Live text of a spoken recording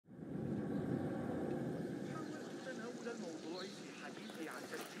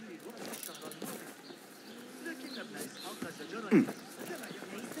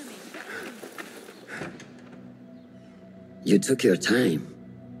You took your time.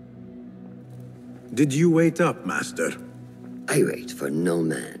 Did you wait up, Master? I wait for no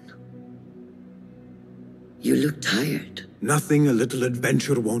man. You look tired. Nothing a little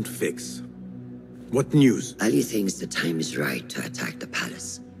adventure won't fix. What news? Ali thinks the time is right to attack the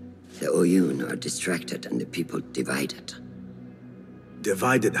palace. The Oyun are distracted and the people divided.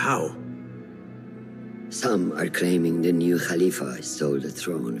 Divided how? Some are claiming the new Khalifa stole the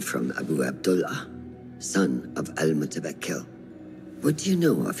throne from Abu Abdullah, son of Al-Mutawakkil. What do you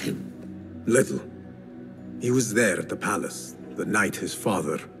know of him? Little. He was there at the palace, the night his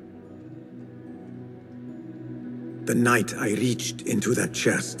father... The night I reached into that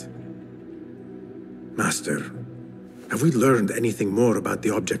chest. Master, have we learned anything more about the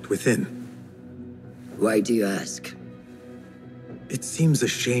object within? Why do you ask? It seems a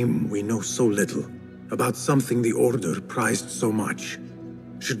shame we know so little about something the Order prized so much.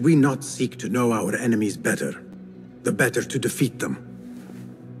 Should we not seek to know our enemies better, the better to defeat them?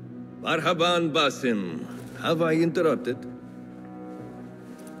 Marhaban, Basim. Have I interrupted?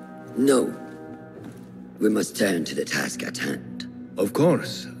 No. We must turn to the task at hand. Of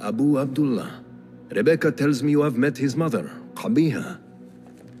course, Abu Abdullah. Rebecca tells me you have met his mother, Qabiha.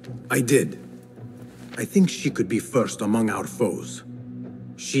 I did. I think she could be first among our foes.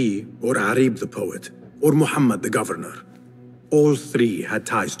 She, or Arib the poet, or Muhammad the governor. All three had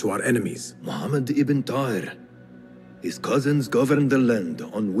ties to our enemies. Muhammad ibn Tahir. His cousins govern the land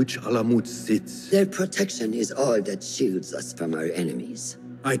on which Alamut sits. Their protection is all that shields us from our enemies.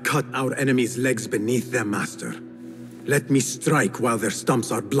 I cut our enemies' legs beneath them, Master. Let me strike while their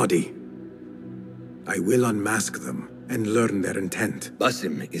stumps are bloody. I will unmask them and learn their intent.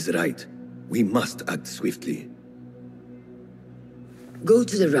 Basim is right. We must act swiftly. Go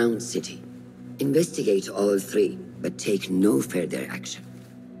to the Round City. Investigate all three, but take no further action.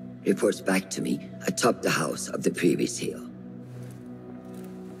 Reports back to me atop the house of the previous hill.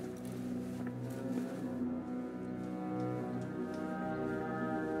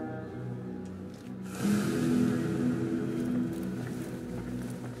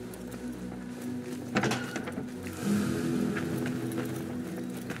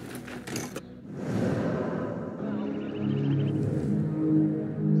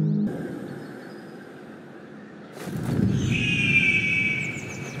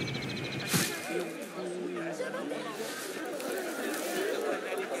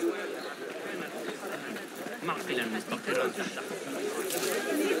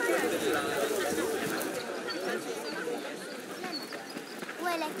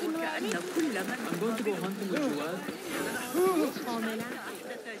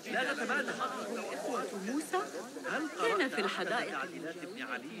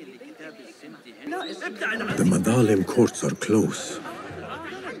 The Madalim courts are close.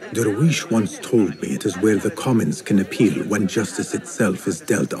 Derwish once told me it is where the commons can appeal when justice itself is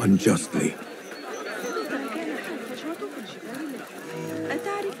dealt unjustly.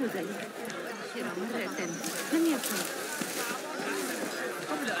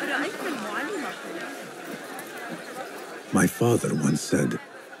 My father once said,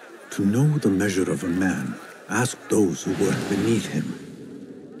 "To know the measure of a man, ask those who work beneath him."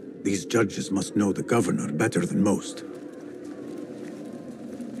 These judges must know the governor better than most.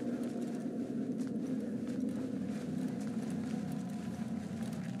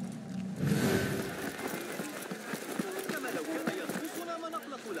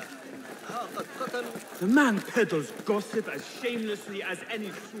 The man peddles gossip as shamelessly as any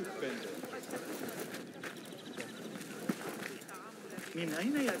fruit vendor.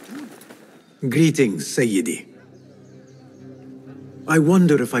 Greetings, Sayyidi. I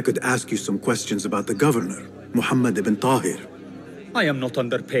wonder if I could ask you some questions about the governor, Muhammad ibn Tahir. I am not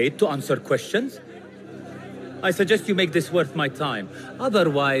underpaid to answer questions. I suggest you make this worth my time.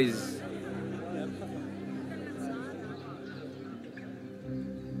 Otherwise...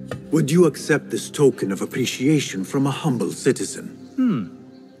 Would you accept this token of appreciation from a humble citizen?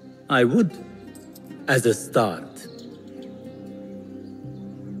 I would. As a start.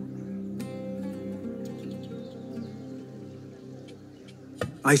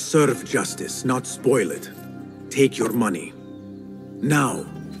 I serve justice, not spoil it. Take your money. Now,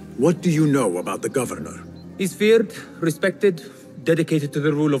 what do you know about the governor? He's feared, respected, dedicated to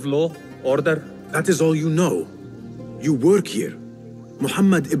the rule of law, order. That is all you know. You work here.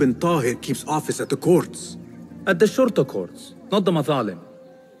 Muhammad ibn Tahir keeps office at the courts. At the shorter courts, not the Mathalim.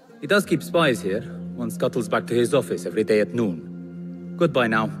 He does keep spies here. One scuttles back to his office every day at noon. Goodbye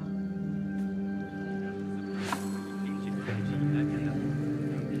now.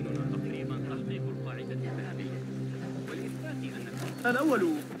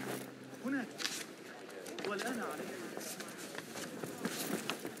 الأول هناك والآن عليه.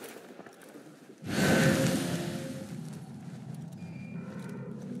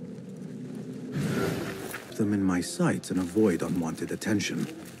 Them in my sights and avoid unwanted attention.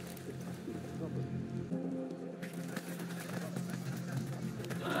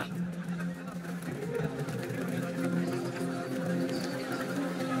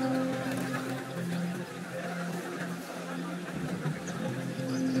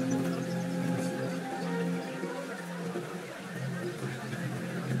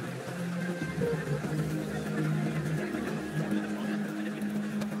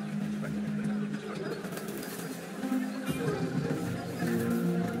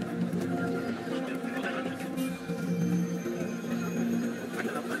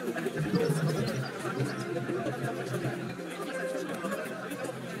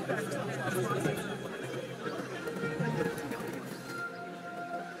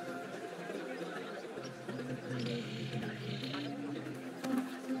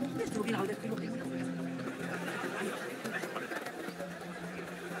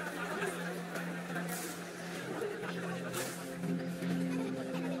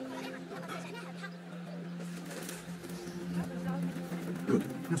 Good.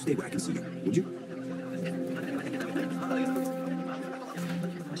 Now stay where I can see you, would you?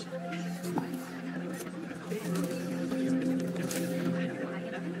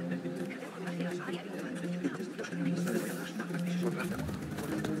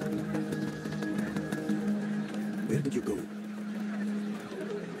 Where did you go?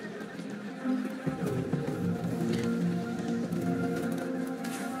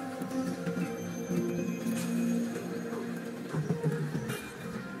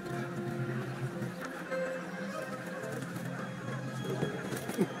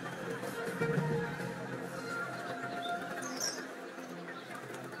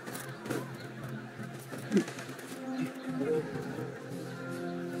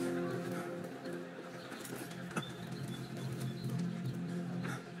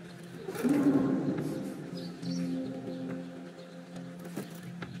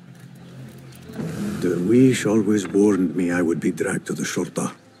 Derwish always warned me I would be dragged to the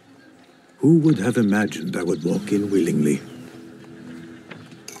Shorta. Who would have imagined I would walk in willingly?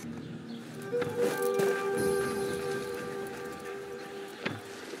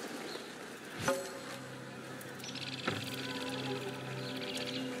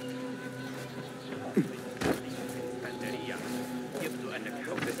 يبدو أنك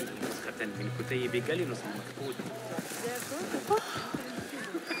حوزت نسخة من كتيب جالينوس المفقود.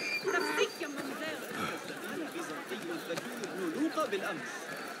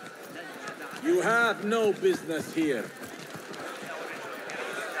 You have no business here.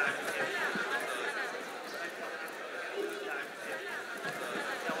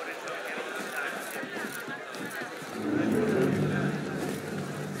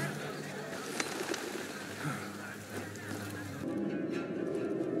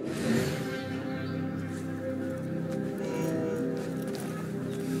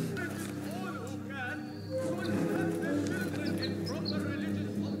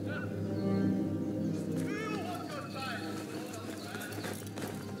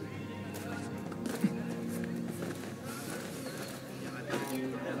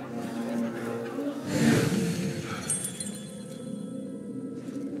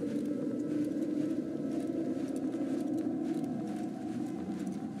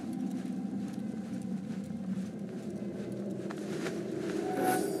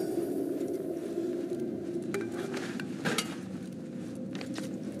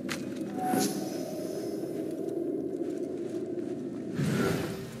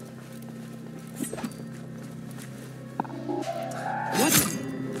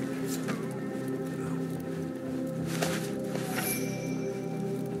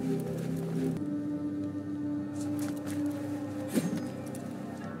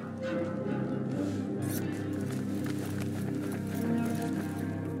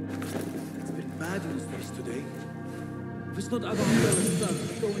 Today? If it's not our umbrella stuff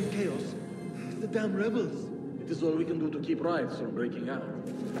throwing chaos, it's the damn rebels. It is all we can do to keep riots from breaking out.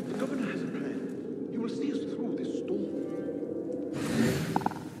 The governor has a plan. He will see us through this storm.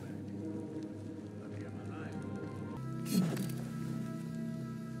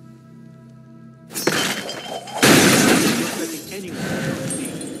 Not letting anyone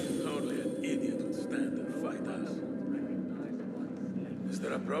see. Only an idiot would stand and fight us. Is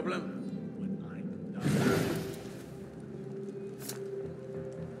there a problem?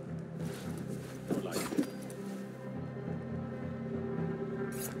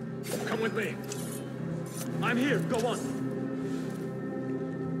 Come with me. I'm here. Go on.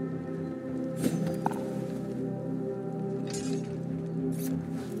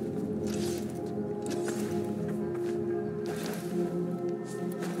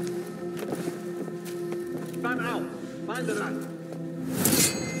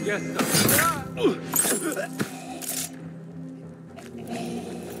 Yes, sir.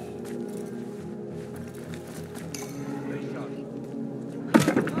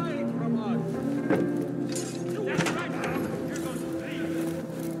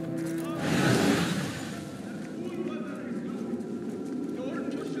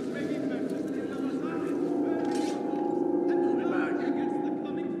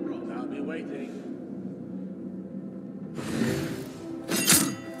 I'll be waiting.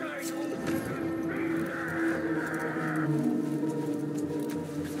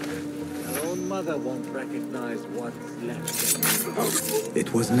 Your own mother won't recognize what's left.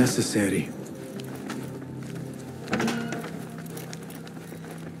 It was necessary.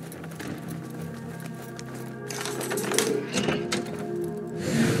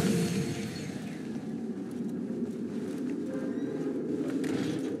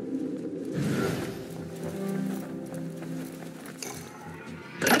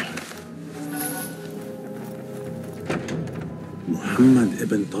 Muhammad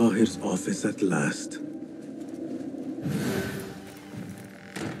ibn Tahir's office at last.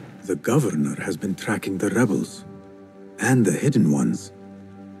 The governor has been tracking the rebels, and the hidden ones.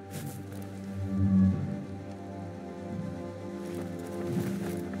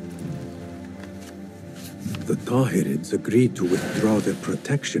 The Tahirids agreed to withdraw their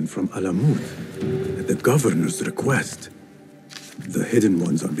protection from Alamut at the governor's request. The hidden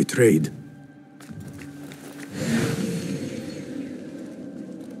ones are betrayed.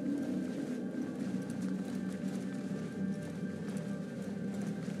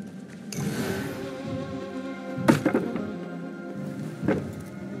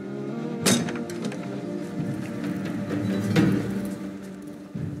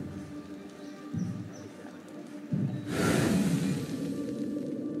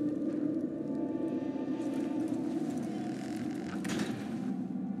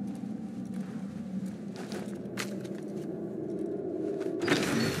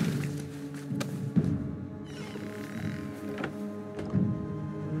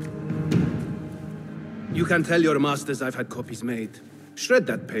 You can tell your masters I've had copies made. Shred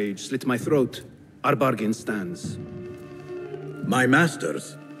that page, slit my throat. Our bargain stands. My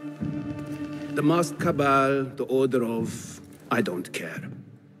masters? The masked cabal, the order of... I don't care.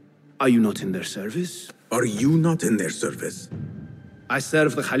 Are you not in their service? Are you not in their service? I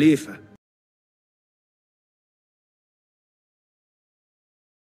serve the Khalifa.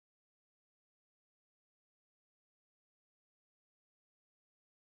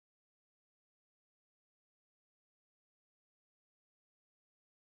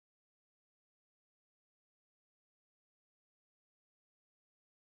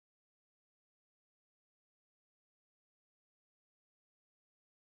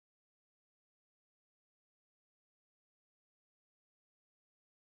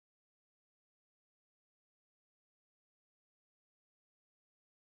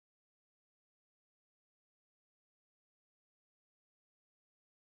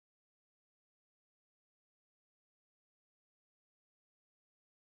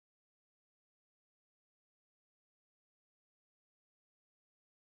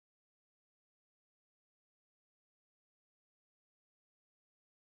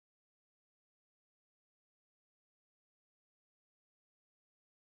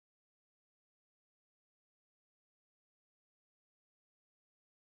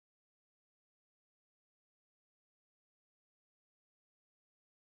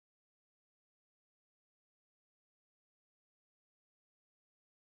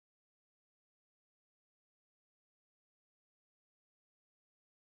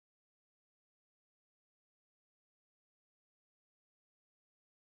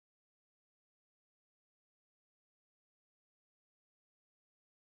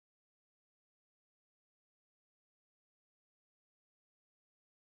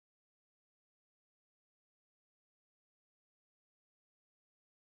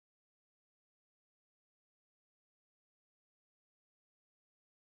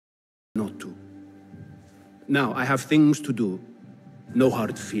 Not to. Now, I have things to do. No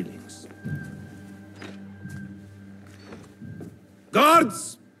hard feelings.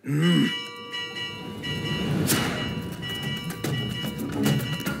 Guards!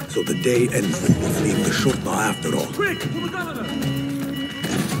 So the day ends with me fleeing the Shurta after all. Quick, to the governor!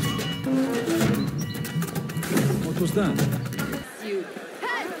 What was that?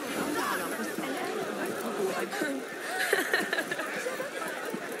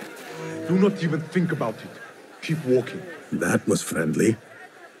 Do not even think about it. Keep walking. That was friendly.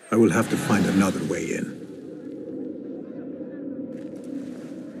 I will have to find another way in.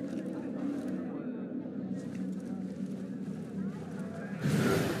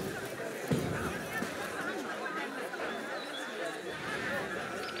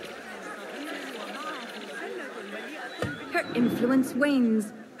 Her influence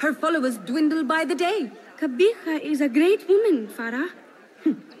wanes. Her followers dwindle by the day. Kabiha is a great woman, Farah.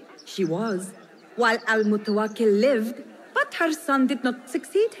 She was, while Al-Mutawakkil lived, but her son did not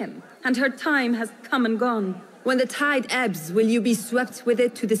succeed him, and her time has come and gone. When the tide ebbs, will you be swept with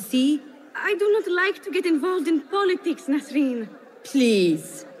it to the sea? I do not like to get involved in politics, Nasreen.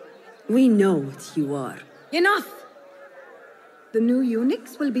 Please. We know what you are. Enough! The new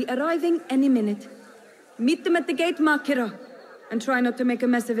eunuchs will be arriving any minute. Meet them at the gate, Makira, and try not to make a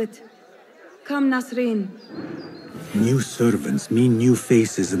mess of it. Come, Nasreen. New servants mean new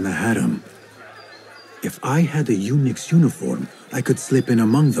faces in the harem. If I had a eunuch's uniform, I could slip in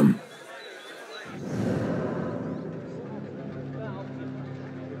among them.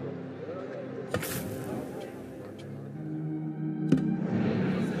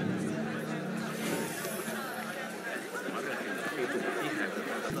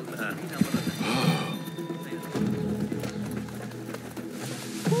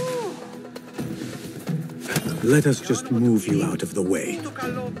 Let us just move you out of the way.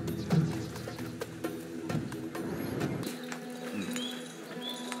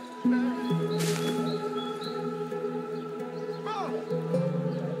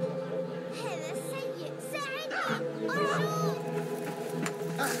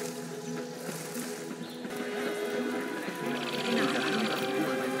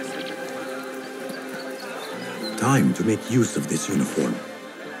 Time to make use of this uniform.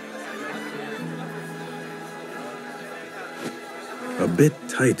 A bit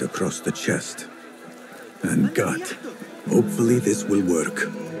tight across the chest and gut. Hopefully this will work.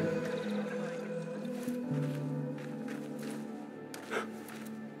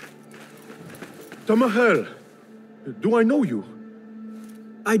 Tamahel, do I know you?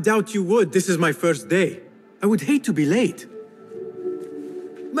 I doubt you would. This is my first day. I would hate to be late.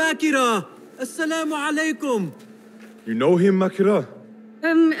 Makira! Assalamu alaikum! You know him, Makira?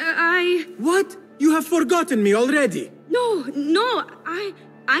 What? You have forgotten me already? No,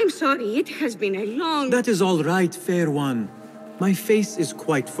 I'm sorry. It has been a long... That is all right, fair one. My face is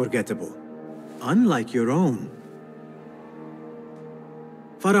quite forgettable. Unlike your own.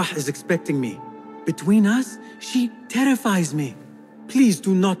 Farah is expecting me. Between us, she terrifies me. Please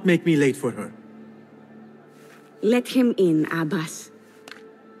do not make me late for her. Let him in, Abbas.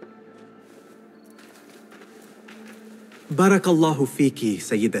 Barakallahu fiki,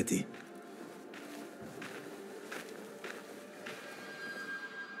 Sayyidati.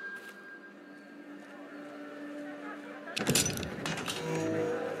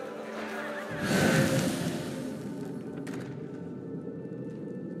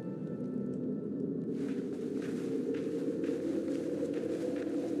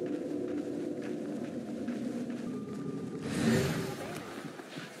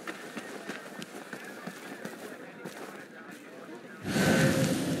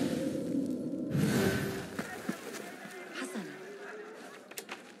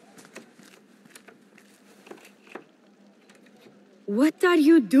 What are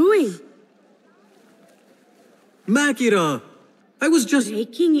you doing? Makira! I was just...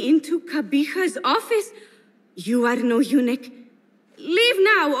 Breaking into Kabiha's office? You are no eunuch. Leave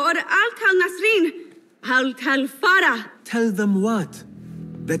now, or I'll tell Nasreen. I'll tell Farah. Tell them what?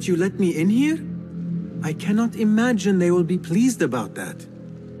 That you let me in here? I cannot imagine they will be pleased about that.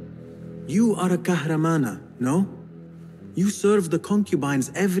 You are a kahramana, no? You serve the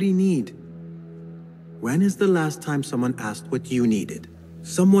concubines every need. When is the last time someone asked what you needed?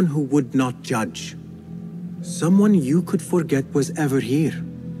 Someone who would not judge. Someone you could forget was ever here.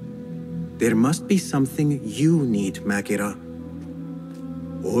 There must be something you need, Makira.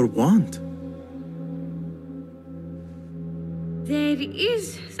 Or want. There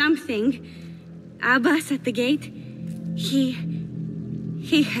is something. Abbas at the gate.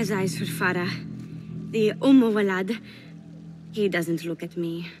 He has eyes for Farah. The Walad. He doesn't look at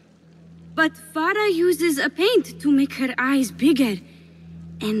me. But Farah uses a paint to make her eyes bigger.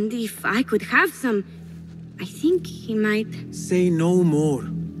 And if I could have some, I think he might... Say no more.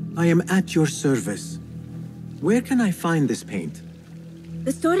 I am at your service. Where can I find this paint?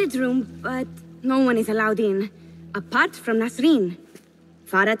 The storage room, but no one is allowed in. Apart from Nasreen.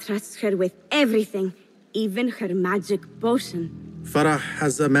 Farah trusts her with everything, even her magic potion. Farah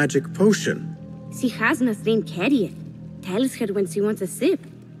has a magic potion. She has Nasreen carry it. Tells her when she wants a sip.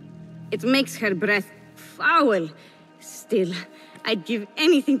 It makes her breath foul. Still, I'd give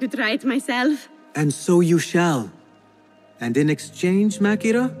anything to try it myself. And so you shall. And in exchange,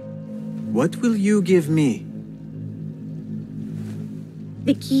 Makira, what will you give me?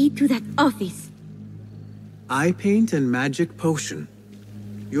 The key to that office. Eye paint and magic potion.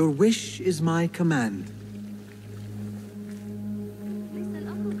 Your wish is my command.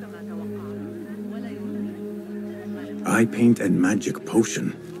 eye paint and magic potion.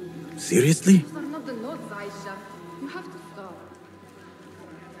 Seriously? You have to stop.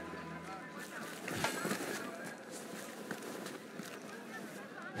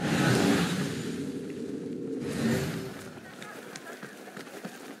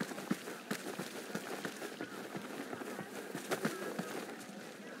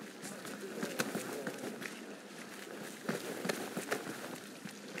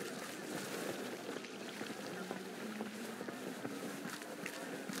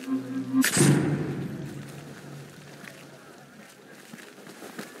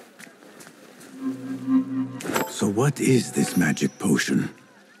 So what is this magic potion?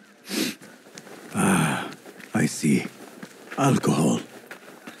 Ah, I see. Alcohol.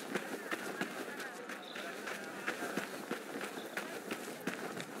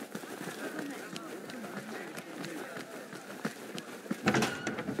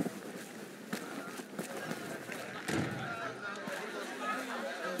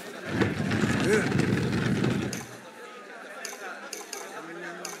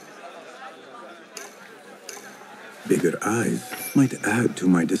 Bigger eyes might add to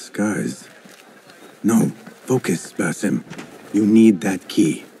my disguise. No, focus, Basim. You need that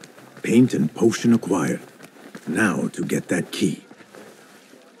key. Paint and potion acquired. Now to get that key.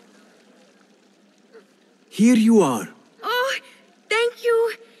 Here you are. Oh, thank you.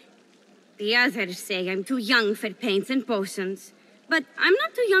 The others say I'm too young for paints and potions. But I'm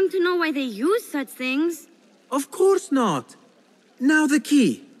not too young to know why they use such things. Of course not. Now the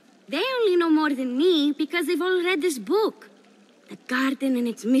key. They only know more than me because they've all read this book. The Garden and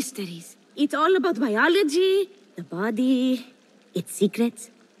its Mysteries. It's all about biology, the body, its secrets.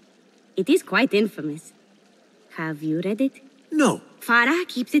 It is quite infamous. Have you read it? No. Farah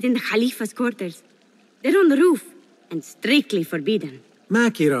keeps it in the Khalifa's quarters. They're on the roof, and strictly forbidden.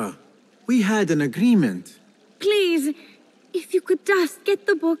 Makira, we had an agreement. Please, if you could just get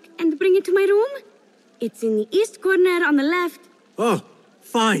the book and bring it to my room? It's in the east corner on the left. Oh,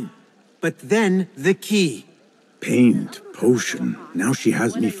 fine. But then the key. Paint, potion. Now she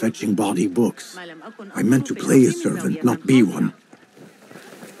has me fetching body books. I meant to play a servant, not be one.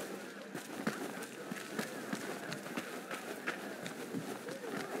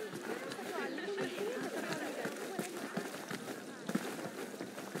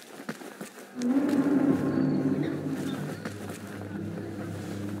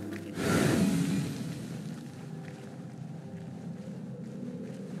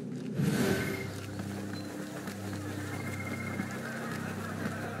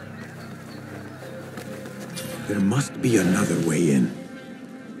 There must be another way in.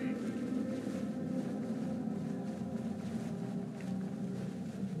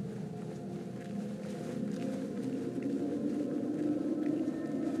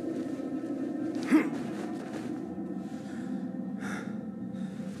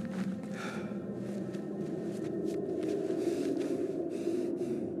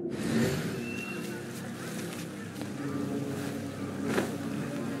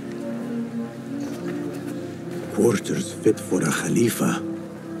 Quarters fit for a Khalifa.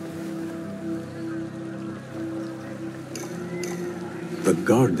 The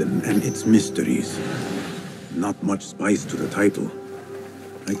Garden and its Mysteries. Not much spice to the title.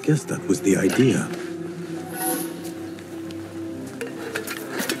 I guess that was the idea.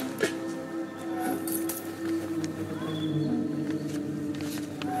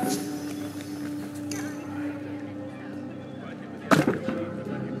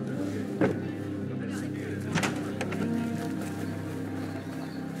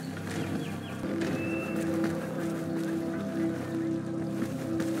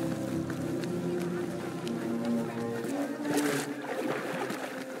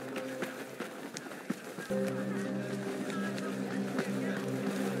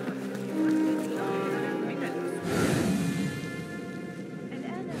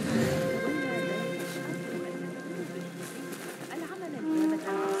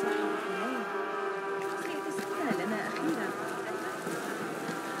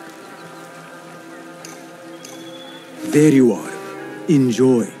 There you are.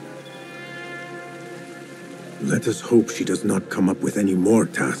 Enjoy. Let us hope she does not come up with any more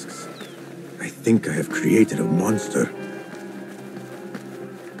tasks. I think I have created a monster.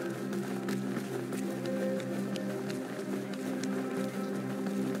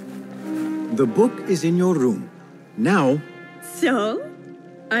 The book is in your room. Now... So?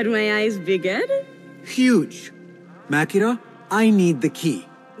 Are my eyes bigger? Huge. Makira, I need the key.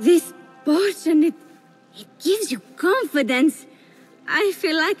 This potion, it gives you confidence. I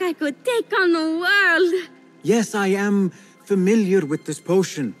feel like I could take on the world. Yes, I am familiar with this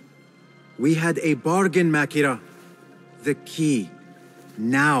potion. We had a bargain, Makira. the key.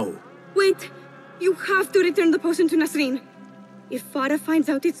 Now. Wait! You have to return the potion to Nasreen. If Farah finds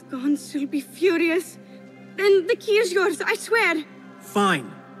out it's gone, she'll be furious. Then the key is yours, I swear.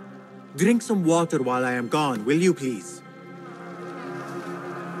 Fine. Drink some water while I am gone, will you please?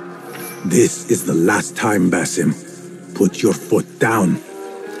 This is the last time, Basim. Put your foot down.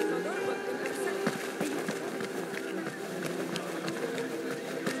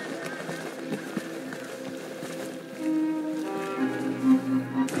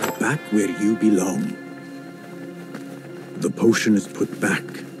 Back where you belong. The potion is put back.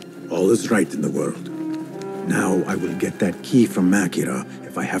 All is right in the world. Now I will get that key from Makira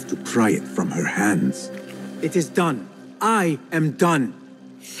if I have to pry it from her hands. It is done. I am done.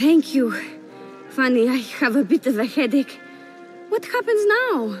 Thank you. Funny, I have a bit of a headache. What happens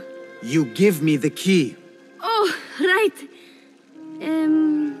now? You give me the key. Oh, right.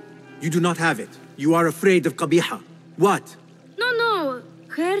 You do not have it. You are afraid of Qabiha. What? No.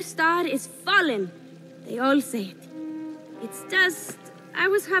 Her star is fallen. They all say it. It's just, I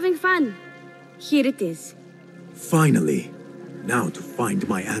was having fun. Here it is. Finally. Now to find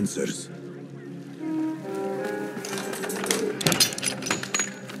my answers.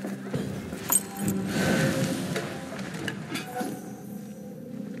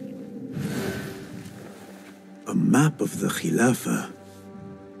 A map of the Khilafah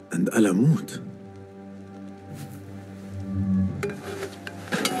and Alamut.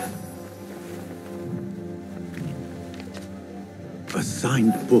 A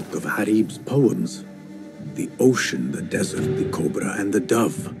signed book of Harib's poems. The ocean, the desert, the cobra, and the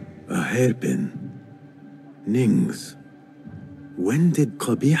dove. A hairpin. Nings. When did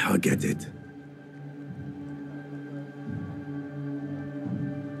Qabiha get it?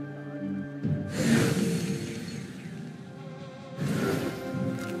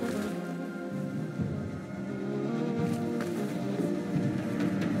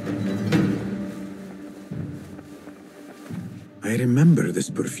 I remember this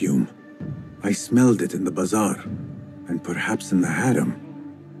perfume. I smelled it in the bazaar, and perhaps in the harem.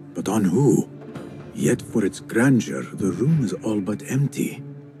 But on who? Yet for its grandeur, the room is all but empty.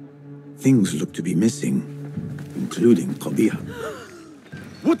 Things look to be missing, including Qabiha.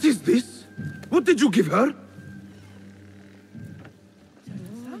 What is this? What did you give her?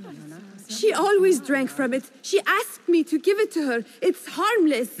 She always drank from it. She asked me to give it to her. It's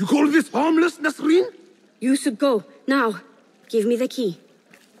harmless. You call this harmless, Nasreen? You should go, now. Give me the key.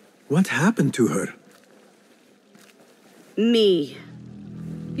 What happened to her? Me.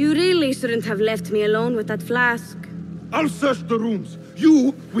 You really shouldn't have left me alone with that flask. I'll search the rooms.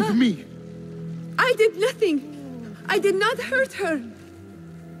 You with me. I did nothing. I did not hurt her.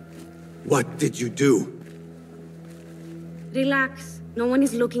 What did you do? Relax. No one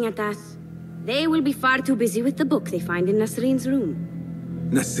is looking at us. They will be far too busy with the book they find in Nasreen's room.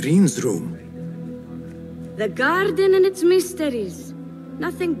 Nasreen's room? The garden and its mysteries.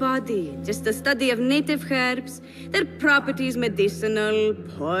 Nothing bawdy, just a study of native herbs, their properties medicinal,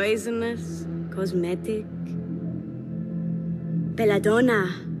 poisonous, cosmetic. Belladonna,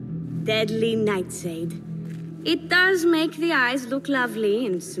 deadly nightshade. It does make the eyes look lovely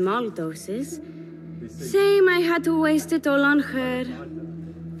in small doses. Shame I had to waste it all on her.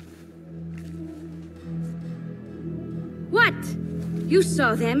 What? You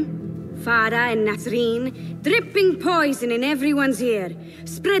saw them? Farah and Nasreen, dripping poison in everyone's ear,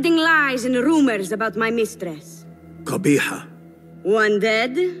 spreading lies and rumors about my mistress. Qabiha. One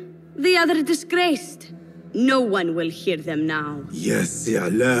dead, the other disgraced. No one will hear them now. Yes,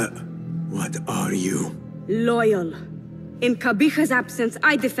 Ala. What are you? Loyal. In Qabiha's absence,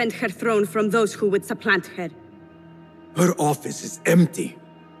 I defend her throne from those who would supplant her. Her office is empty.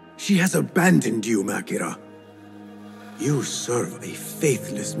 She has abandoned you, Makira. You serve a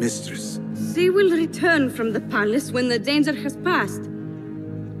faithless mistress. She will return from the palace when the danger has passed.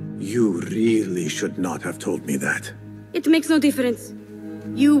 You really should not have told me that. It makes no difference.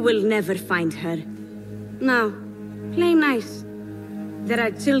 You will never find her. Now, play nice. There are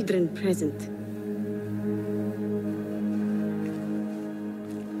children present.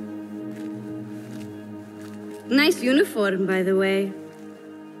 Nice uniform, by the way.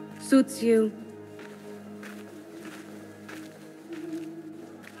 Suits you.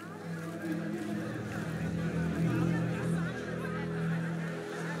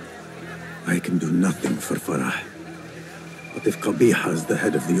 I can do nothing for Farah. But if Qabiha is the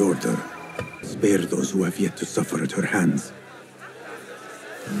head of the Order, spare those who have yet to suffer at her hands.